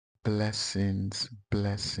Blessings,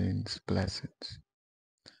 blessings, blessings.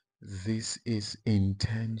 This is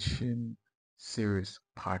Intention Series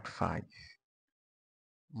Part 5.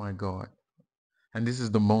 My God. And this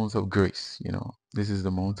is the month of grace, This is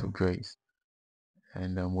the month of grace.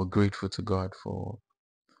 And we're grateful to God for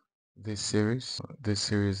this series. This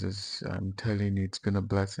series is, I'm telling you, it's been a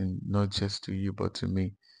blessing, not just to you, but to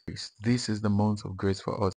me. This is the month of grace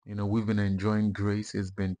for us. We've been enjoying grace.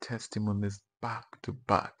 It's been testimonies back to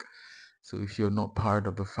back. So if you're not part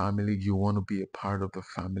of the family, you want to be a part of the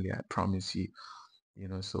family, I promise you.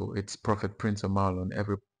 So it's Prophet Prince Omal on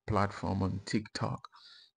every platform, on TikTok,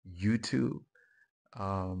 YouTube,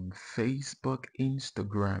 Facebook,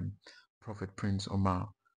 Instagram, Prophet Prince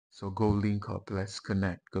Omal. So go link up, let's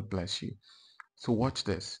connect. God bless you. So watch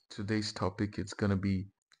this. Today's topic is going to be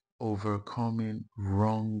overcoming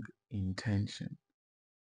wrong intention.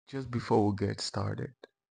 Just before we get started,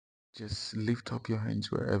 just lift up your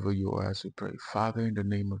hands wherever you are as we pray. Father, in the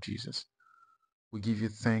name of Jesus, we give you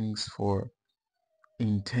thanks for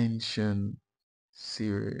Intention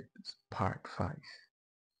Series Part 5.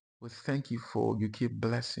 We thank you for you keep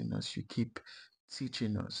blessing us, you keep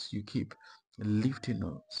teaching us, you keep lifting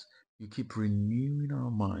us, you keep renewing our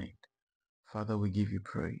mind. Father, we give you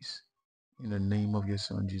praise. In the name of your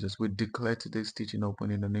Son, Jesus, we declare today's teaching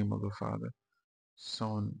open in the name of the Father,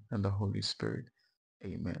 Son, and the Holy Spirit.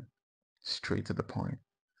 Amen. Straight to the point.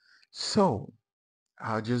 So,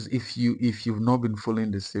 if you've not been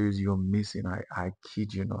following the series, you're missing. I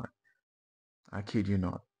kid you not. I kid you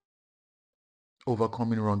not.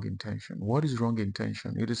 Overcoming wrong intention. What is wrong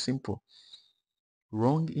intention? It is simple.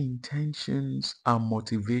 Wrong intentions are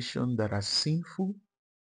motivation that are sinful,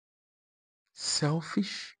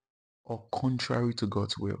 selfish, or contrary to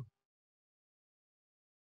God's will.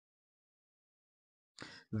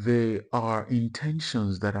 They are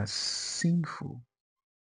intentions that are sinful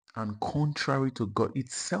and contrary to God.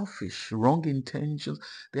 It's selfish. Wrong intentions,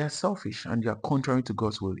 they are selfish and they are contrary to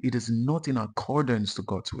God's will. It is not in accordance to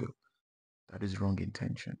God's will. That is wrong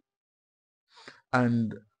intention.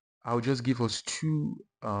 And I'll just give us two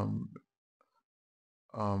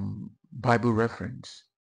Bible reference,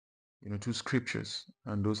 two scriptures,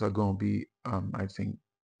 and those are going to be, I think,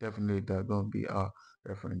 definitely they're going to be our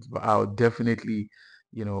reference. But I'll definitely,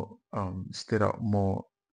 state out more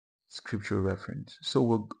scripture reference.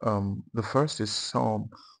 So the first is Psalm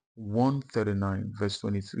 139, verse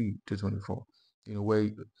 23 to 24.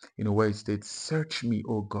 Where it states, "Search me,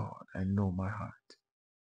 O God, and know my heart."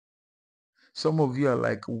 Some of you are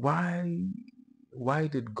like, why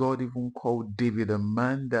did God even call David a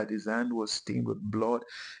man that his hand was stained with blood,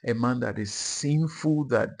 a man that is sinful?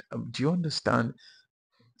 Do you understand?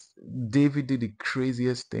 David did the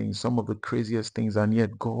craziest things, some of the craziest things, and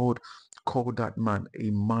yet God called that man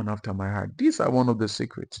a man after my heart. These are one of the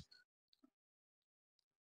secrets.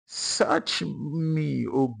 Search me,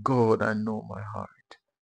 O God, and know my heart.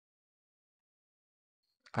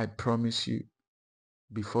 I promise you,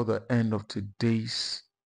 before the end of today's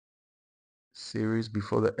series,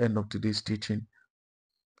 before the end of today's teaching,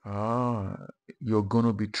 you're going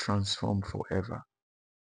to be transformed forever.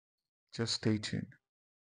 Just stay tuned.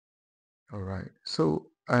 All right.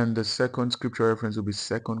 So, and the second scripture reference will be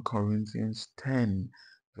 2 Corinthians 10,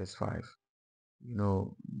 verse 5.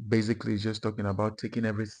 Basically just talking about taking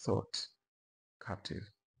every thought captive.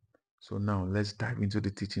 So now let's dive into the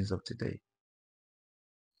teachings of today.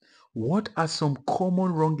 What are some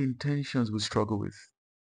common wrong intentions we struggle with?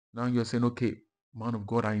 Now you're saying, okay, man of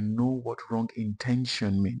God, I know what wrong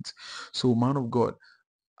intention means. So, man of God,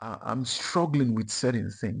 I'm struggling with certain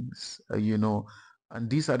things, and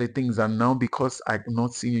these are the things. And now, because I'm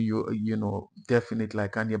not seeing you, definitely I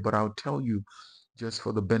can hear, but I'll tell you just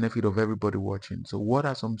for the benefit of everybody watching. So, what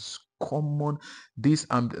are some common, these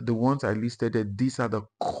the ones I listed, these are the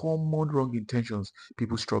common wrong intentions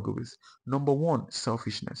people struggle with. Number one,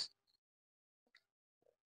 selfishness.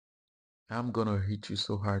 I'm gonna hit you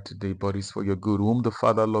so hard today, but it's for your good. Whom the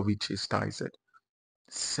Father love, he chastises.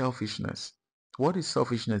 Selfishness. What is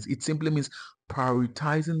selfishness? It simply means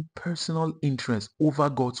prioritizing personal interest over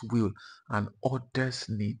God's will and others'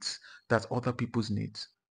 needs. That's other people's needs.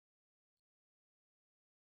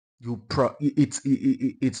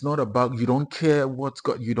 It's not about, you don't care what's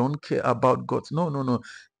God. You don't care about God's. No.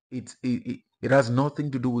 It has nothing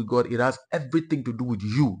to do with God. It has everything to do with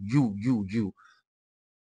you.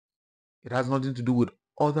 It has nothing to do with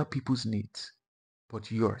other people's needs,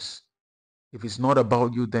 but yours. If it's not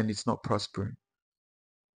about you, then it's not prospering.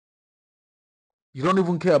 You don't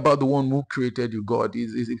even care about the one who created you, God.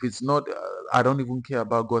 If it's not, I don't even care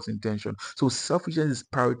about God's intention. So selfishness is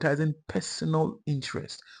prioritizing personal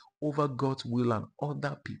interest over God's will and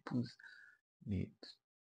other people's needs.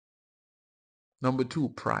 Number two,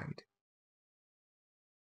 pride.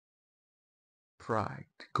 Pride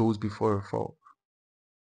goes before a fall.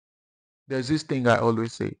 There's this thing I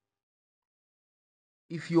always say.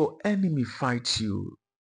 If your enemy fights you,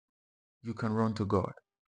 you can run to God.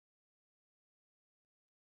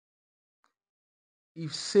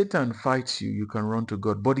 If Satan fights you, you can run to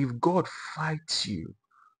God. But if God fights you,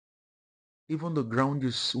 even the ground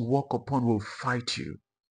you walk upon will fight you.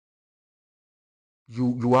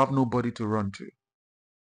 You have nobody to run to.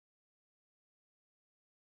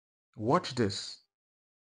 Watch this.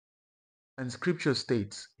 And scripture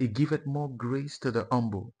states, He giveth more grace to the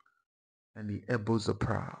humble, and He elbows the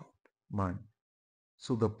proud man.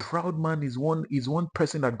 So the proud man is one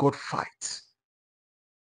person that God fights.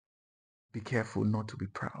 Be careful not to be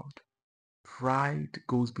proud. Pride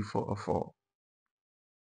goes before a fall.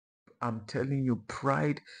 I'm telling you,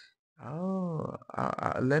 pride. Oh,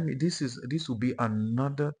 this will be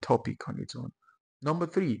another topic on its own. Number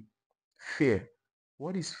three, fear.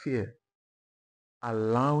 What is fear?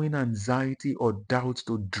 Allowing anxiety or doubt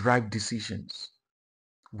to drive decisions.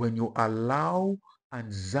 When you allow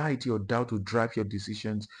anxiety or doubt to drive your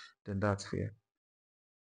decisions, then that's fear.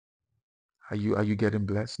 Are you getting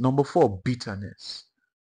blessed? Number four, bitterness.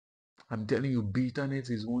 I'm telling you, bitterness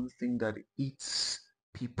is one thing that eats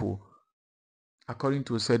people. According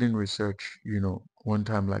to a certain research, one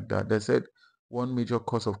time like that, they said one major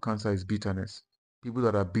cause of cancer is bitterness. People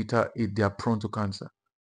that are bitter, they are prone to cancer.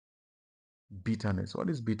 Bitterness. What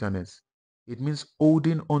is bitterness? It means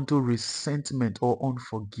holding onto resentment or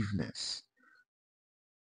unforgiveness.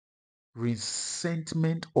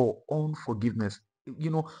 Resentment or unforgiveness.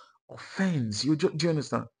 Offense. Do you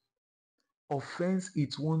understand? Offense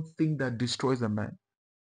is one thing that destroys a man.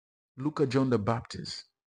 Look at John the Baptist,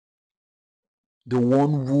 the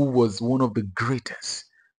one who was one of the greatest.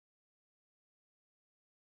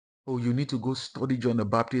 Oh, you need to go study John the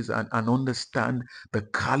Baptist and understand the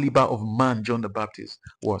caliber of man John the Baptist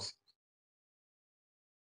was.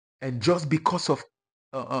 And just because of,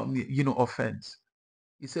 offense,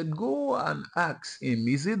 he said, go and ask him,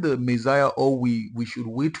 is it the Messiah, or we should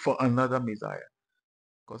wait for another Messiah?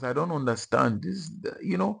 Because I don't understand this,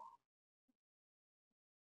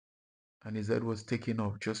 And his head was taken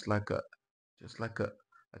off just like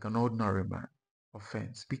an ordinary man.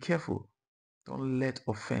 Offense. Be careful. Don't let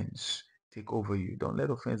offense take over you. Don't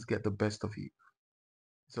let offense get the best of you.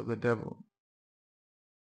 It's of the devil.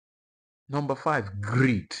 Number five,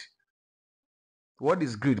 greed. What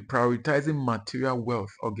is greed? Prioritizing material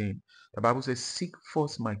wealth again. The Bible says, seek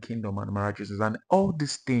first my kingdom and my righteousness, and all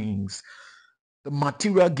these things, the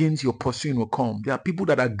material gains you're pursuing will come. There are people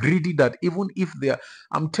that are greedy that even if they are,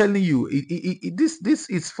 I'm telling you, this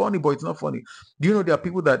is funny, but it's not funny. Do you know there are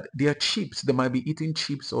people that they are chips? They might be eating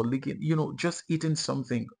chips or licking, just eating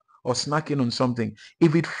something or snacking on something.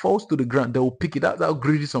 If it falls to the ground, they will pick it. That's how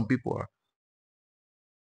greedy some people are.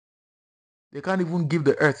 They can't even give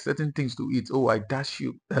the earth certain things to eat. Oh, I dash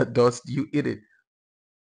you dust, you eat it.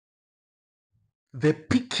 They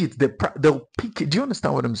pick it. They'll pick it. Do you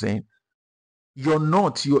understand what I'm saying? You're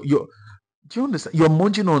not. You're. Do you understand? You're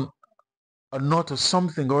munching on a nut or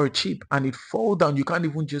something or a chip, and it fall down. You can't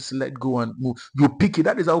even just let go and move. You pick it.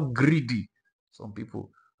 That is how greedy some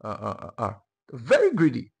people are. Very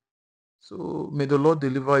greedy. So may the Lord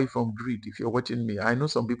deliver you from greed. If you're watching me, I know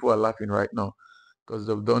some people are laughing right now because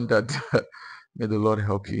they've done that. May the Lord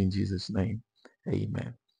help you in Jesus' name.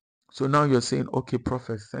 Amen. So now you're saying, okay,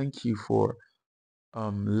 Prophet, thank you for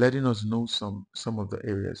letting us know some of the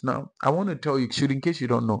areas. Now, I want to tell you, in case you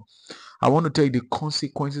don't know, I want to tell you the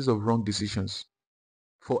consequences of wrong decisions.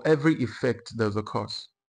 For every effect, there's a cause.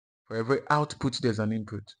 For every output, there's an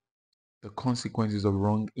input. The consequences of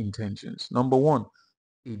wrong intentions. Number one,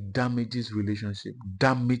 it damages relationship.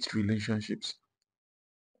 Damaged relationships.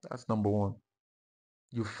 That's number one.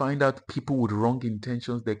 You find out people with wrong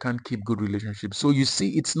intentions, they can't keep good relationships. So you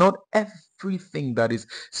see, it's not everything that is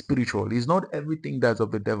spiritual. It's not everything that's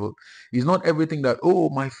of the devil. It's not everything that, oh,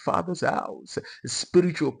 my father's house,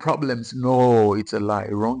 spiritual problems. No, it's a lie.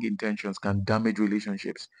 Wrong intentions can damage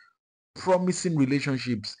relationships. Promising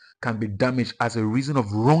relationships can be damaged as a reason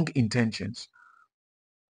of wrong intentions.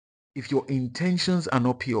 If your intentions are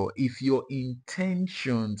not pure, if your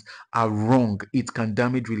intentions are wrong, it can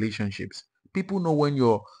damage relationships. People know when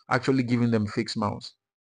you're actually giving them fake smiles.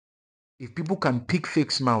 If people can pick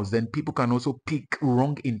fake smiles, then people can also pick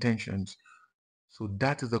wrong intentions. So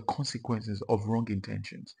that is the consequences of wrong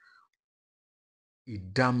intentions.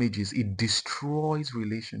 It damages, it destroys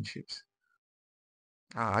relationships.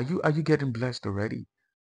 Are you getting blessed already?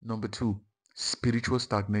 Number two, Spiritual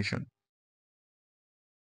stagnation.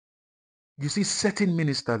 You see, certain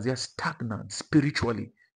ministers, they are stagnant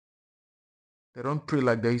spiritually. They don't pray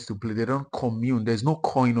like they used to pray. They don't commune. There's no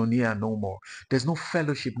koinonia no more. There's no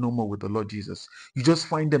fellowship no more with the Lord Jesus. You just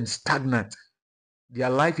find them stagnant. Their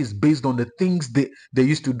life is based on the things they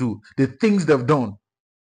used to do, the things they've done.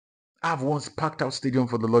 I've once packed out stadium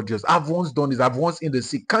for the Lord Jesus. I've once done this. I've once in the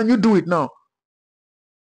sea. Can you do it now?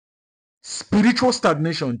 Spiritual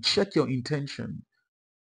stagnation. Check your intention.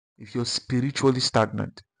 If you're spiritually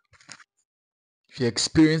stagnant, if you're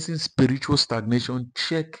experiencing spiritual stagnation,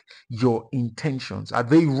 check your intentions. Are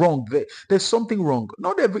they wrong? There's something wrong.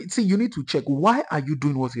 Not every. See, you need to check. Why are you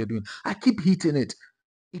doing what you're doing? I keep hitting it.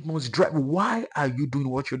 It must drive. Why are you doing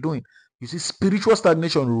what you're doing? You see, spiritual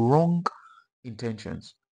stagnation, wrong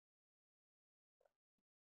intentions.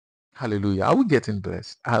 Hallelujah. Are we getting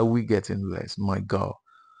blessed? Are we getting blessed? My God.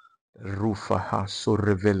 Rufaha so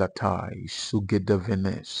revelatai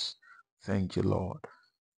sugedevenes. Thank you, Lord.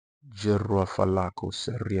 Jeruafalako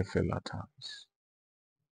seriefelatais.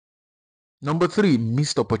 Number 3,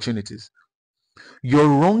 missed opportunities. Your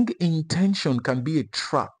wrong intention can be a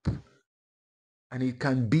trap, and it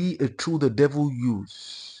can be a tool the devil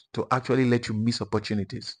use to actually let you miss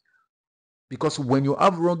opportunities. Because when you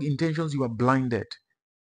have wrong intentions, you are blinded.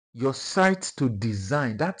 Your sight to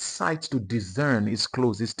design, that sight to discern is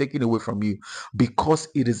closed. It's taken away from you because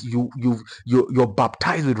it is you're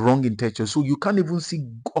baptized with wrong intentions. So you can't even see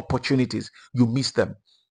opportunities. You miss them.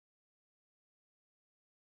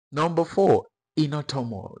 Number 4, inner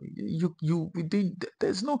turmoil.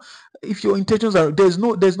 There's no, if your intentions are, there's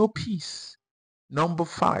no peace. Number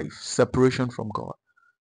 5, separation from God.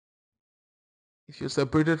 If you're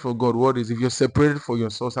separated from God, if you're separated from your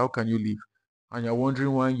source, how can you live? And you're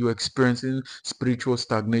wondering why you're experiencing spiritual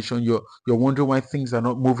stagnation. You're wondering why things are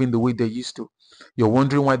not moving the way they used to. You're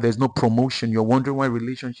wondering why there's no promotion. You're wondering why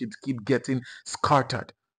relationships keep getting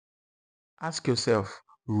scattered. Ask yourself,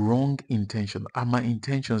 wrong intention. Are my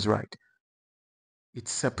intentions right? It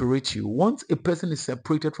separates you. Once a person is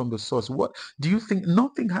separated from the source, what do you think?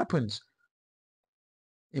 Nothing happens.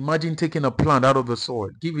 Imagine taking a plant out of the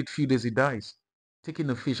soil. Give it a few days, it dies. Taking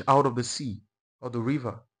a fish out of the sea or the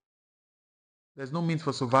river. There's no means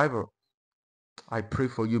for survival. I pray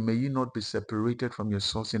for you. May you not be separated from your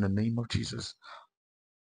source in the name of Jesus.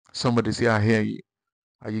 Somebody say, I hear you.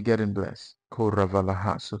 Are you getting blessed? So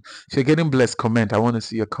if you're getting blessed, comment. I want to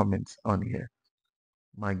see your comments on here.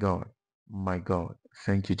 My God. My God.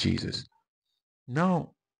 Thank you, Jesus.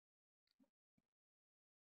 Now,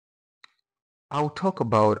 I'll talk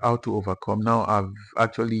about how to overcome. Now, I've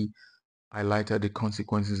actually highlighted the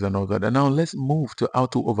consequences and all that. And now let's move to how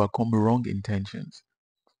to overcome wrong intentions.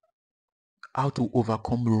 How to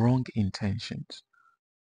overcome wrong intentions.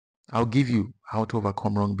 I'll give you how to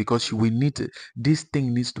overcome wrong because we need to, this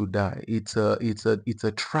thing needs to die. It's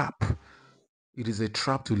a trap. It is a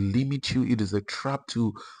trap to limit you. It is a trap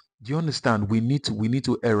to, do you understand? We need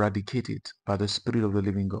to eradicate it by the Spirit of the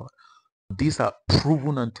living God. These are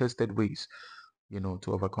proven and tested ways, to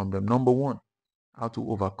overcome them. Number 1, how to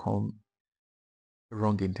overcome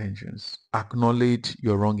wrong intentions. Acknowledge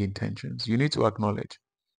your wrong intentions. You need to acknowledge.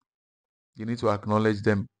 You need to acknowledge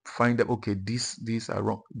them. Find them. Okay, these are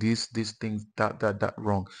wrong. These things that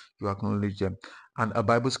wrong. You acknowledge them. And a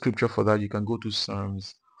Bible scripture for that, you can go to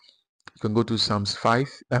Psalms. You can go to Psalms 5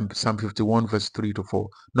 and Psalm 51 verse 3 to 4.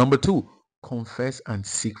 Number 2, confess and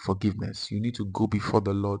seek forgiveness. You need to go before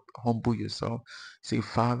the Lord, humble yourself, say,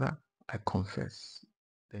 Father, I confess.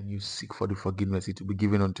 Then you seek for the forgiveness. It will be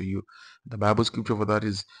given unto you. The Bible scripture for that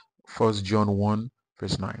is 1 John 1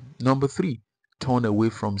 verse 9. Number 3, turn away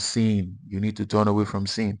from sin. You need to turn away from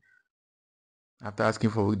sin. After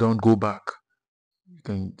asking for, don't go back. You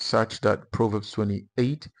can search that Proverbs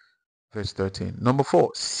 28 verse 13. Number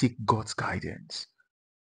 4, seek God's guidance.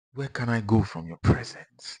 Where can I go from your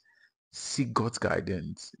presence? Seek God's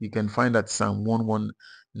guidance. You can find that Psalm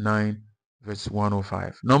 119 verse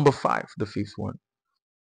 105. Number 5, the 5th one.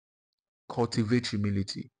 Cultivate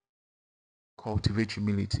humility. Cultivate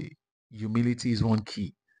humility. Humility is one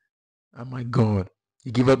key. Oh my God.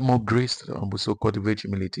 You give out more grace to the humble, so cultivate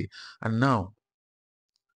humility. And now,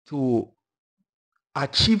 to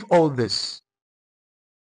achieve all this,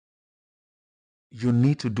 you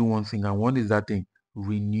need to do one thing. And one is that thing,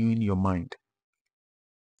 renewing your mind.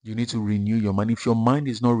 You need to renew your mind. If your mind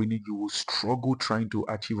is not renewed, you will struggle trying to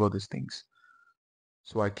achieve all these things.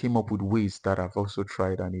 So I came up with ways that I've also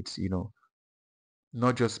tried, and it's,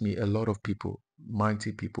 not just me, a lot of people,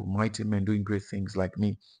 mighty men doing great things like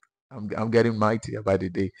me. I'm getting mightier by the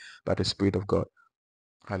day by the Spirit of God.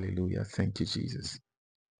 Hallelujah. Thank you, Jesus.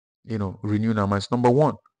 Renewing our minds. Number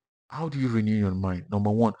 1, How do you renew your mind? Number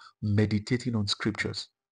one, meditating on scriptures.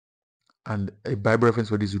 And a Bible reference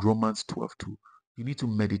for this is Romans 12:2. You need to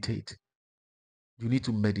meditate. You need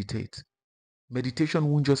to meditate. Meditation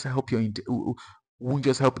won't just help won't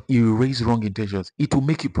just help erase wrong intentions. It will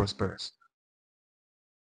make you prosperous.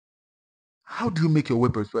 How do you make your way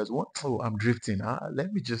prosperous? What? Oh, I'm drifting.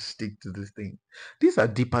 Let me just stick to this thing. These are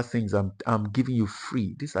deeper things I'm giving you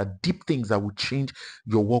free. These are deep things that will change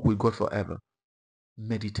your walk with God forever.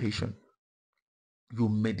 Meditation. You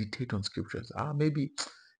meditate on scriptures. Maybe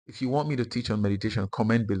if you want me to teach on meditation,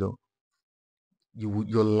 comment below.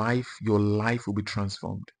 Your life will be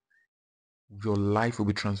transformed. Your life will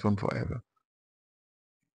be transformed forever.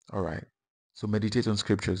 All right. So meditate on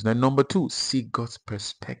scriptures. Then number two, seek God's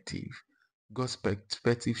perspective. God's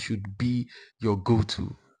perspective should be your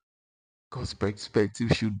go-to. God's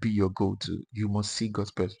perspective should be your go-to. You must see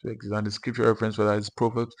God's perspective. And the scripture reference for that is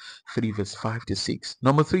Proverbs 3 verse 5 to 6.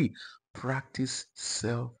 Number three, practice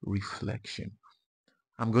self-reflection.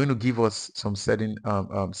 I'm going to give us some certain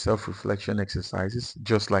self-reflection exercises,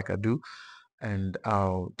 just like I do, and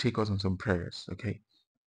I'll take us on some prayers. Okay.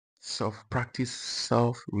 Practice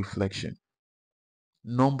self-reflection.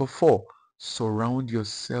 Number four, surround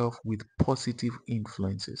yourself with positive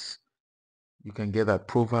influences. You can get that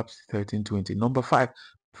Proverbs 13:20. Number five,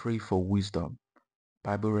 pray for wisdom.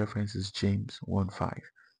 Bible reference is James 1:5.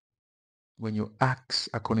 When you ask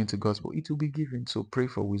according to gospel, it will be given. So pray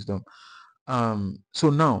for wisdom. So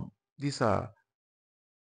now these are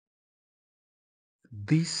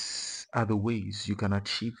the ways you can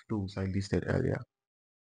achieve those I listed earlier.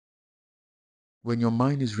 When your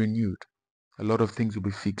mind is renewed, a lot of things will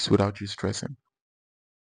be fixed without you stressing.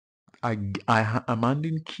 I'm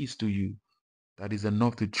handing keys to you that is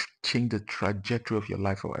enough to change the trajectory of your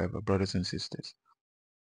life forever, brothers and sisters.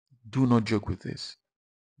 Do not joke with this.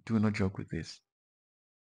 Do not joke with this.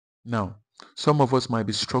 Now, some of us might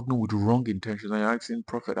be struggling with wrong intentions and you're asking,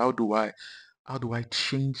 Prophet, how do I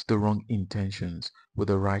change the wrong intentions with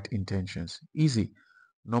the right intentions? Easy.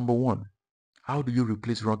 Number one, how do you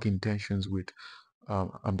replace wrong intentions with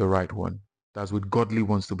the right one? That's with godly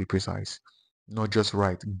ones, to be precise. Not just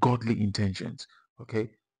right, godly intentions.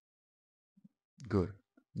 Okay, good.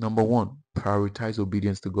 Number one, prioritize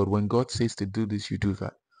obedience to God. When God says to do this, you do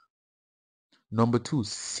that. Number two,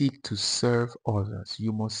 seek to serve others.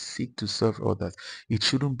 You must seek to serve others. It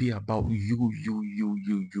shouldn't be about you.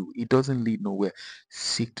 It doesn't lead nowhere.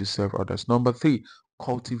 Seek to serve others. Number three,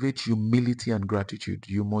 cultivate humility and gratitude.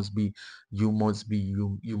 You must be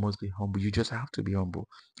humble. You just have to be humble.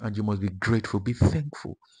 And you must be grateful. Be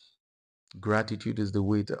thankful. Gratitude is the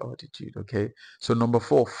way to attitude. Okay. So number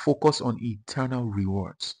four, focus on eternal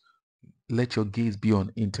rewards. Let your gaze be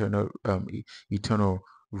on eternal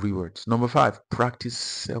rewards. Number five, practice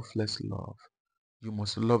selfless love. You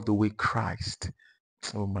must love the way Christ.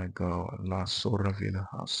 Oh my God, La Sora Villa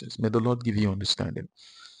houses. May the Lord give you understanding.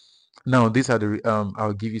 Now, these are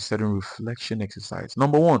I'll give you certain reflection exercise.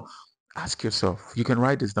 Number one, ask yourself. You can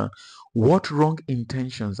write this down. What wrong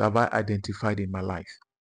intentions have I identified in my life?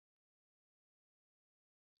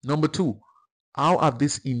 Number two, how have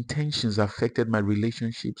these intentions affected my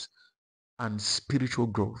relationships and spiritual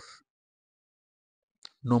growth?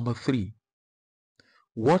 Number three,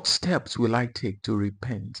 what steps will I take to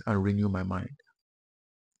repent and renew my mind?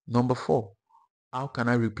 Number four, how can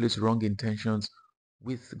I replace wrong intentions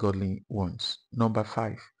with godly ones? Number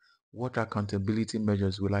five, what accountability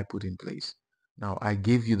measures will I put in place? Now, I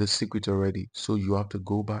gave you the secret already, so you have to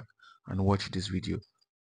go back and watch this video.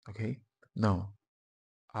 Okay? Now,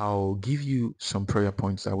 I'll give you some prayer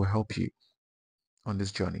points that will help you on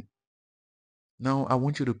this journey. Now, I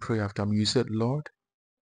want you to pray after me. You said, Lord,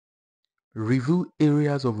 reveal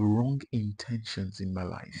areas of wrong intentions in my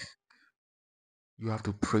life. You have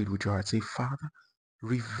to pray it with your heart. Say, Father,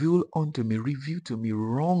 reveal to me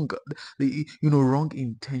wrong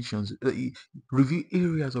intentions. Reveal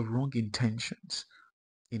areas of wrong intentions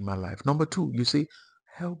in my life. Number two, you say,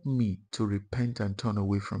 help me to repent and turn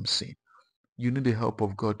away from sin. You need the help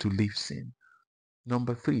of God to leave sin.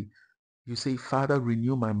 Number three, you say, Father,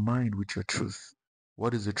 renew my mind with your truth.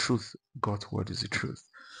 What is the truth? God's word is the truth.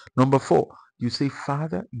 Number four, you say,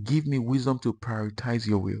 Father, give me wisdom to prioritize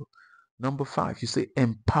your will. Number five, you say,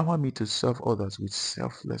 empower me to serve others with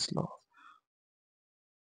selfless love.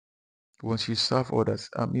 Once you serve others,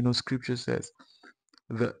 scripture says,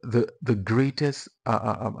 the greatest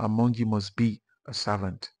among you must be a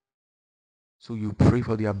servant. So you pray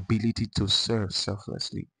for the ability to serve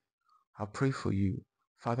selflessly. I pray for you.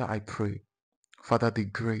 Father, I pray. Father, the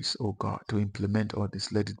grace, oh God, to implement all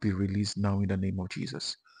this, let it be released now in the name of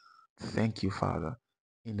Jesus. Thank you, Father,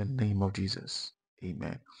 in the name of Jesus.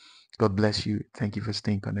 Amen. God bless you. Thank you for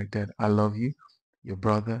staying connected. I love you. Your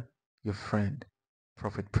brother, your friend,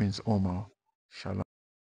 Prophet Prince Omal. Shalom.